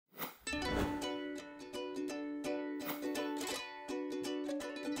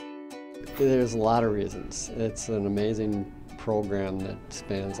There's a lot of reasons. It's an amazing program that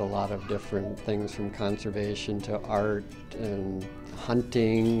spans a lot of different things, from conservation to art and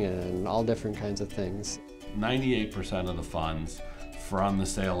hunting and all different kinds of things. 98% of the funds from the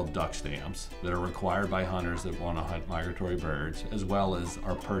sale of duck stamps that are required by hunters that want to hunt migratory birds, as well as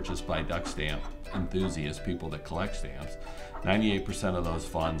are purchased by duck stamp enthusiasts, people that collect stamps, 98% of those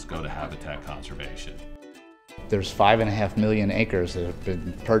funds go to habitat conservation. There's 5.5 million acres that have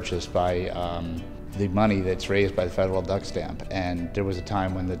been purchased by the money that's raised by the federal duck stamp, and there was a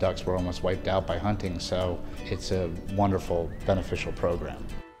time when the ducks were almost wiped out by hunting, so it's a wonderful, beneficial program.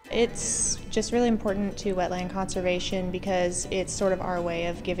 It's just really important to wetland conservation because it's sort of our way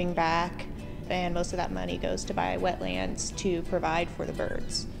of giving back, and most of that money goes to buy wetlands to provide for the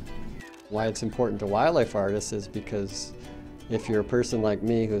birds. Why it's important to wildlife artists is because if you're a person like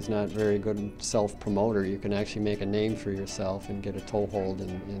me who's not very good self-promoter, you can actually make a name for yourself and get a toehold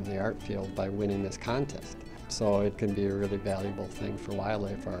in the art field by winning this contest. So it can be a really valuable thing for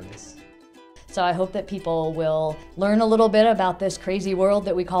wildlife artists. So I hope that people will learn a little bit about this crazy world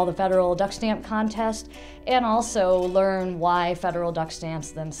that we call the Federal Duck Stamp Contest, and also learn why federal duck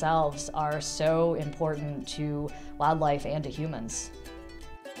stamps themselves are so important to wildlife and to humans.